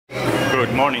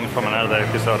Good morning from another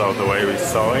episode of The Way We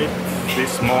Saw It.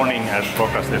 This morning at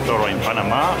Bocas del Toro in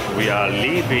Panama, we are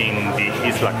leaving the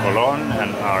Isla Colón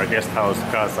and our guest house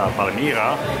Casa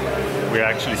Palmira. We are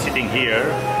actually sitting here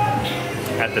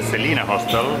at the Selina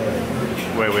hostel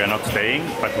where we are not staying,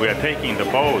 but we are taking the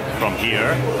boat from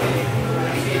here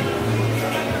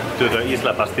to the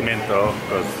Isla Bastimentos,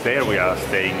 because there we are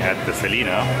staying at the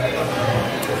Selina,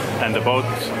 and the boat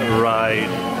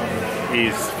ride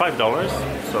is $5,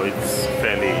 so it's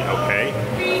fairly okay,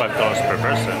 $5 per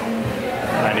person,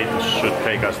 and it should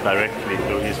take us directly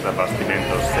to Isla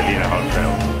Bastimentos Selina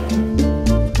Hotel.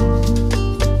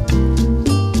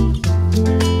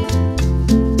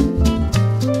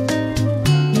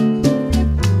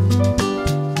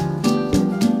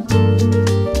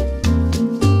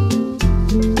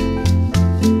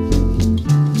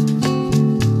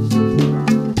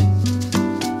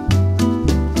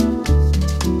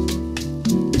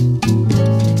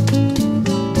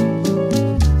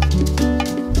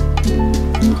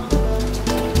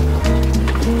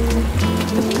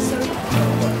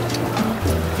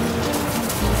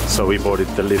 So we boarded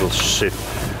the little ship,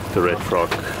 the Red Frog.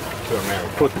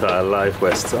 Put our life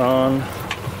vests on.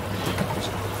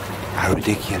 How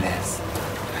ridiculous.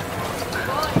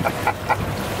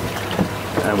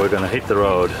 And we're gonna hit the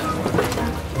road.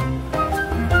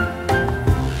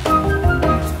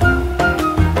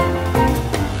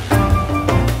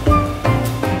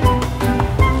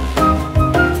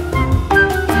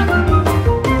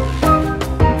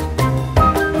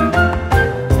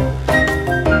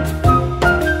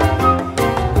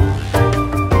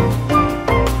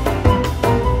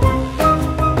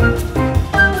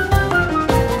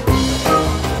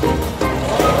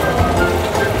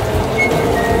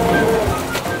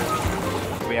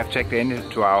 Checked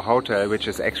into our hotel, which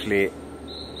is actually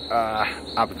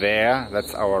up there.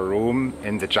 That's our room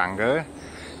in the jungle,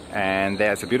 and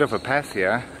there's a beautiful path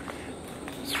here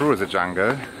through the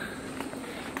jungle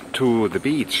to the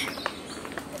beach,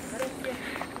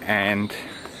 and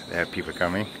there are people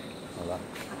coming.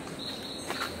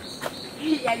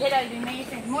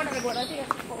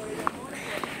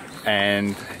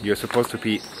 And you're supposed to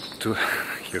pee.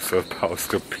 You're supposed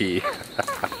to pee.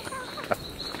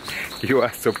 You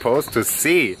are supposed to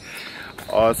see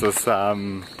also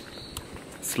some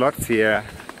sloths here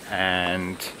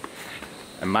and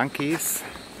monkeys.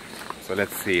 So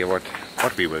let's see what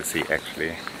we will see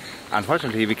actually.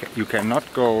 Unfortunately, you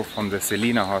cannot go from the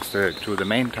Selina hostel to the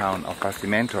main town of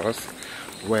Bastimentos,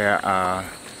 where are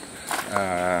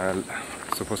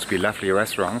supposed to be lovely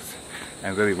restaurants,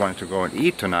 and where we wanted to go and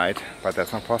eat tonight, but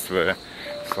that's not possible.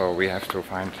 So we have to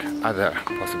find other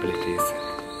possibilities.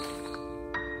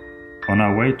 On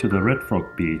our way to the Red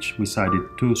Frog beach, we sighted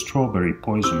 2 strawberry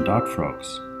poison dart frogs.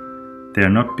 They are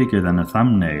not bigger than a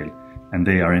thumbnail, and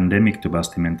they are endemic to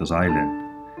Bastimentos Island.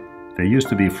 There used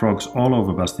to be frogs all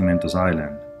over Bastimentos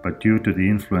Island, but due to the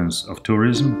influence of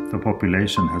tourism, the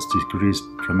population has decreased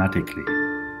dramatically.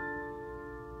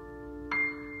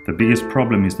 The biggest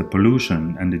problem is the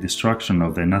pollution and the destruction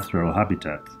of their natural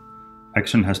habitat.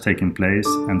 Action has taken place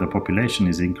and the population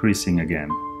is increasing again.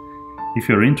 If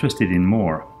you're interested in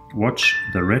more, watch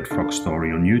the Red Frog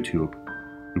story on YouTube.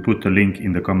 We put the link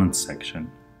in the comments section.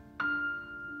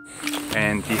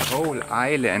 And the whole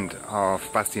island of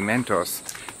Bastimentos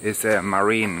is a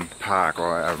marine park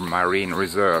or a marine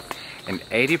reserve. And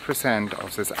 80%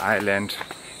 of this island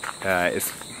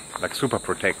is like super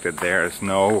protected. There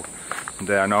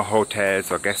are no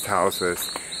hotels or guest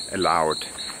houses allowed.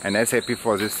 And as I said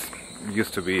before, this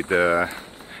used to be the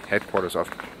headquarters of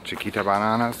Chiquita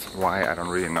bananas. Why, I don't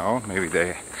really know. Maybe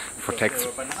they protect.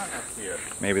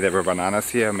 Maybe there were bananas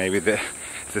here. Maybe this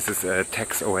is a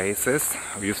tax oasis.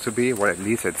 Used to be, or at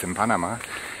least it's in Panama.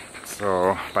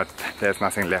 So, but there's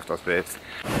nothing left of this.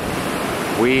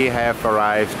 We have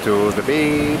arrived to the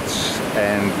beach,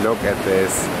 and look at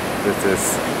this. This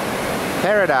is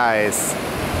paradise.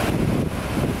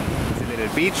 It's a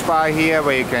little beach bar here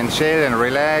where you can chill and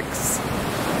relax.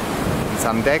 And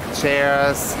some deck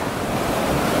chairs.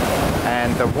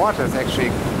 And the water is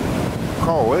actually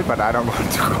cold, but I don't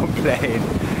want to complain.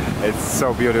 It's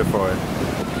so beautiful.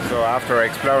 So after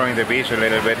exploring the beach a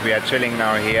little bit, we are chilling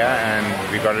now here, and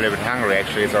we got a little bit hungry.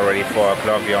 Actually, it's already 4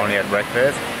 o'clock. We only had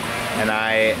breakfast, and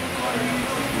I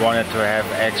wanted to have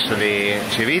actually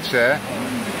ceviche,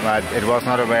 but it was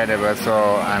not available.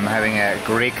 So I'm having a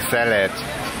Greek salad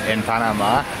in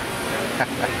Panama.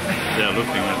 Yeah,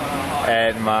 looking at.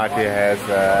 And Marty has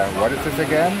what is this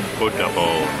again? Buddha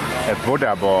ball. A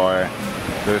Buddha ball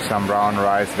with some brown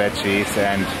rice, veggies,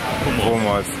 and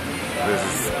hummus. This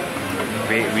is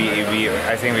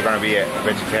I think we're gonna be a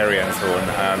vegetarian soon.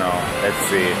 I don't know. Let's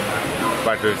see.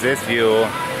 But with this view,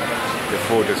 the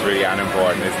food is really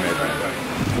unimportant, isn't it?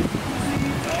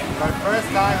 But first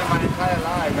time in my entire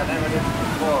life, I never did it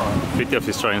before. Pity of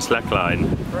destroying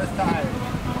slackline. First time.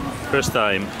 First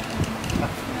time.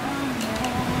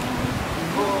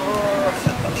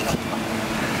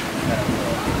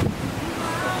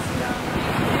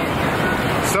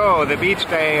 So the beach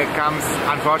day comes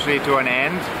unfortunately to an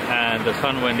end. And the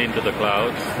sun went into the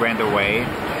clouds. Went away.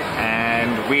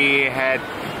 And we had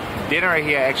dinner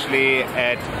here actually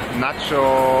at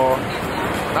Nacho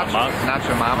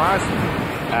Mamas.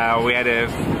 We had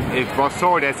it was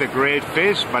sold as a grilled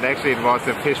fish, but actually it was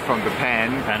a fish from the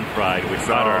pan. Pan fried with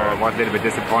so butter. It was a little bit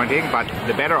disappointing, but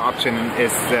the better option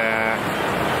is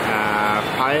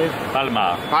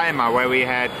Palma, where we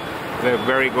had the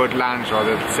very good lunch, or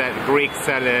the Greek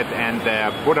salad and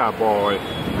the Buddha ball.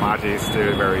 Marty is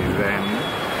still very zen.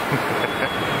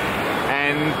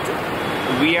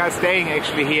 And we are staying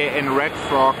actually here in Red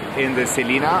Frog in the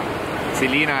Selina.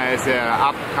 Selina is an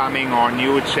upcoming or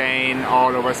new chain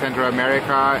all over Central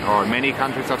America, or many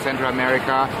countries of Central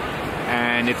America,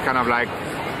 and it's kind of like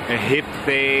a hip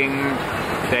thing.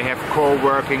 They have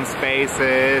co-working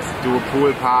spaces, do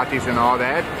pool parties and all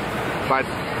that, but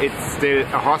it's still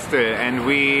a hostel, and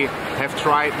we have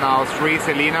tried now 3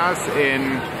 Selinas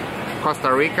in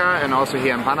Costa Rica and also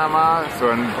here in Panama.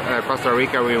 So in Costa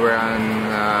Rica we were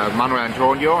in Manuel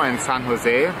Antonio and San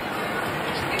Jose,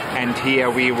 and here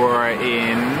we were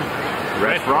in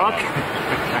Red Rock.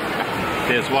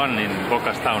 There's one in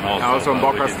Bocas Town also. Also in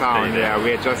Bocas Town, yeah.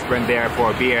 We just went there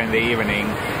for a beer in the evening.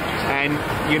 And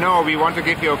you know, we want to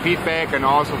give you a feedback, and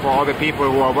also for all the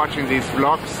people who are watching these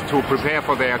vlogs to prepare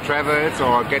for their travels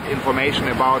or get information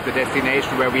about the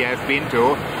destination where we have been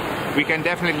to. We can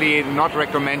definitely not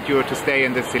recommend you to stay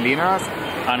in the Selinas.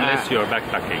 Unless you're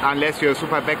backpacking. Unless you're a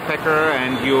super backpacker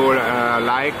and you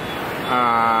like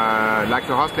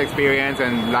the hostel experience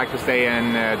and like to stay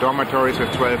in dormitories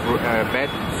with 12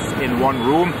 beds in one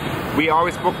room. We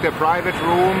always booked a private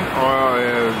room,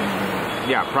 or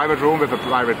private room with a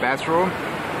private bathroom,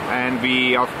 and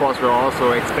we of course were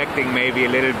also expecting maybe a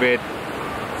little bit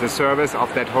the service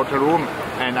of that hotel room,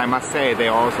 and I must say they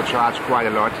also charge quite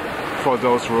a lot for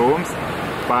those rooms.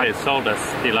 But they sold us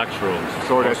deluxe rooms.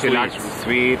 Sold as deluxe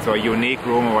suites or unique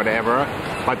room or whatever,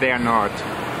 but they are not.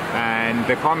 And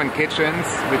the common kitchens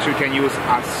which you can use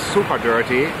are super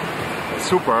dirty.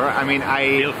 Super. I mean,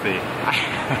 filthy.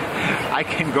 I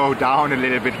can go down a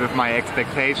little bit with my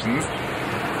expectations,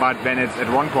 but when it's at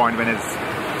one point when it's,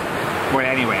 well,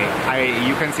 anyway,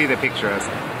 you can see the pictures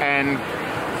and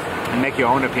make your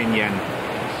own opinion.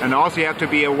 And also you have to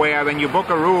be aware when you book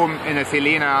a room in a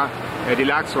Selina, a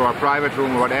deluxe or a private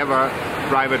room, whatever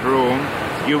private room,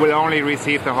 you will only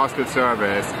receive the hostel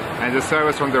service, and the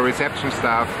service from the reception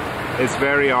staff is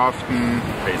very often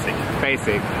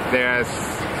basic. There's,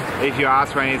 if you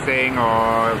ask for anything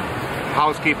or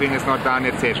housekeeping is not done,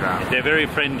 etc. They're very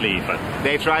friendly, but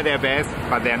they try their best,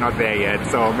 but they're not there yet.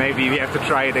 So maybe we have to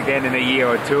try it again in a year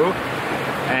or two.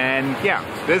 And yeah,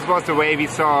 this was the way we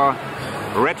saw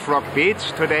Red Frog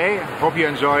Beach today. Hope you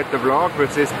enjoyed the vlog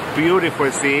with this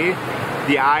beautiful sea.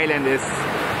 The island is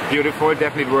beautiful,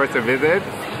 definitely worth a visit.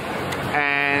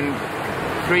 And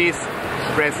please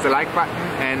press the like button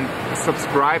and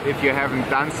subscribe if you haven't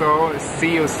done so.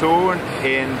 See you soon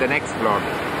in the next vlog.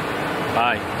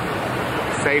 Bye.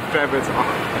 Safe travels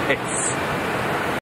always.